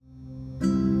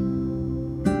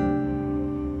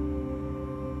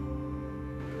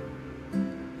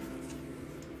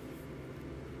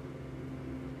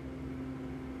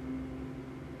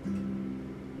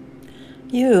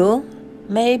You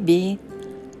may be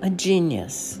a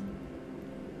genius.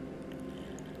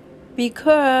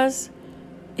 Because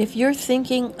if you're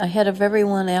thinking ahead of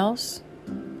everyone else,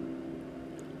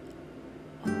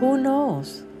 who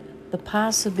knows the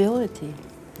possibility?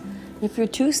 If you're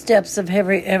 2 steps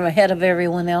ahead of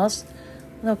everyone else,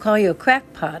 they'll call you a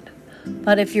crackpot.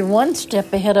 But if you're 1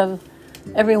 step ahead of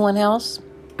everyone else,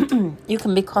 you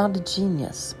can be called a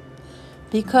genius.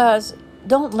 Because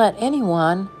don't let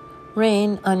anyone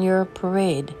rain on your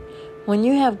parade. When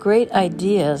you have great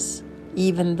ideas,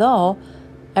 even though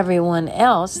everyone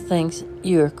else thinks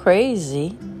you're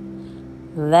crazy,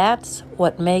 that's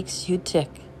what makes you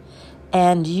tick.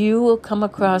 And you will come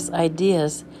across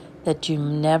ideas that you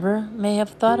never may have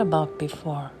thought about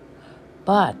before.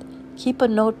 But keep a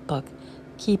notebook.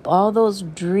 Keep all those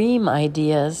dream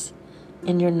ideas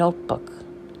in your notebook.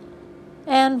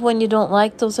 And when you don't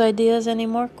like those ideas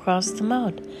anymore, cross them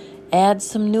out. Add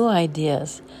some new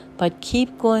ideas. But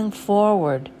keep going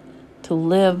forward to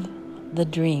live the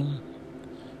dream.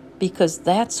 Because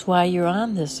that's why you're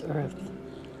on this earth.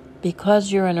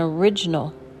 Because you're an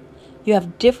original. You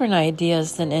have different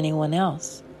ideas than anyone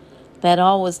else. That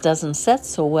always doesn't set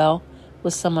so well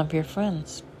with some of your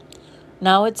friends.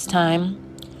 Now it's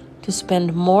time to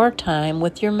spend more time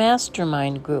with your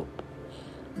mastermind group.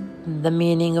 The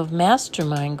meaning of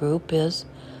mastermind group is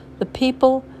the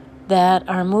people that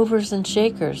are movers and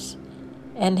shakers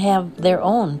and have their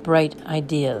own bright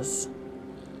ideas.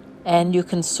 And you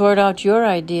can sort out your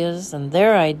ideas and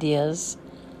their ideas,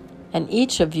 and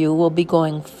each of you will be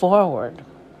going forward.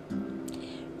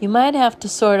 You might have to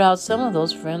sort out some of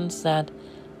those friends that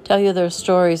tell you their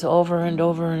stories over and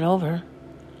over and over,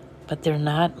 but they're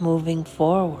not moving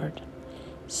forward.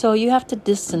 So you have to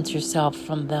distance yourself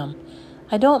from them.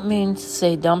 I don't mean to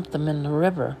say dump them in the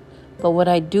river, but what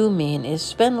I do mean is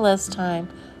spend less time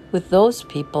with those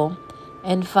people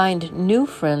and find new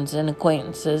friends and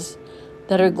acquaintances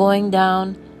that are going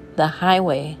down the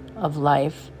highway of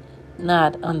life,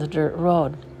 not on the dirt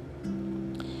road.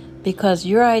 Because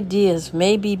your ideas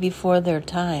may be before their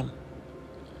time,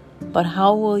 but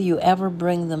how will you ever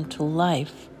bring them to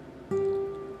life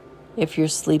if you're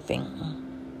sleeping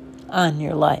on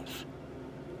your life?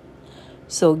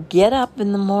 So get up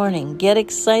in the morning, get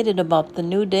excited about the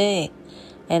new day,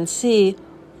 and see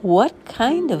what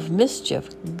kind of mischief,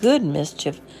 good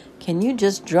mischief, can you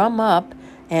just drum up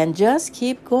and just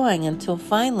keep going until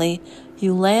finally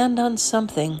you land on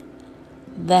something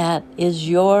that is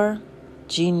your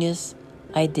genius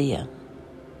idea.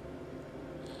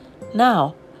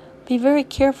 Now, be very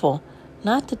careful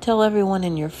not to tell everyone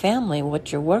in your family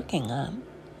what you're working on,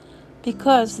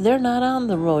 because they're not on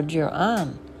the road you're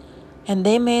on. And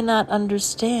they may not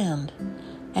understand,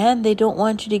 and they don't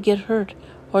want you to get hurt,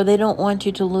 or they don't want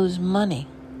you to lose money.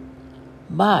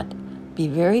 But be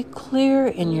very clear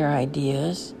in your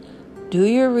ideas, do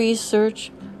your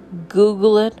research,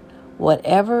 Google it,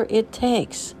 whatever it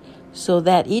takes, so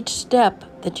that each step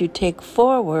that you take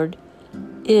forward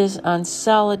is on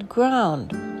solid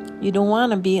ground. You don't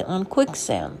want to be on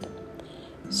quicksand.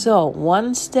 So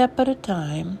 1 step at a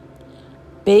time,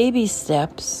 baby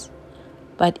steps,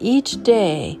 but each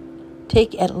day,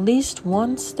 take at least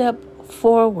 1 step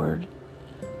forward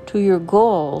to your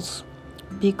goals,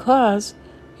 because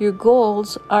your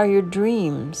goals are your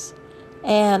dreams,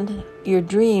 and your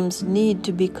dreams need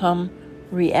to become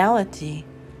reality,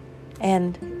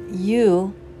 and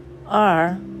you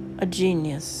are a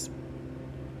genius.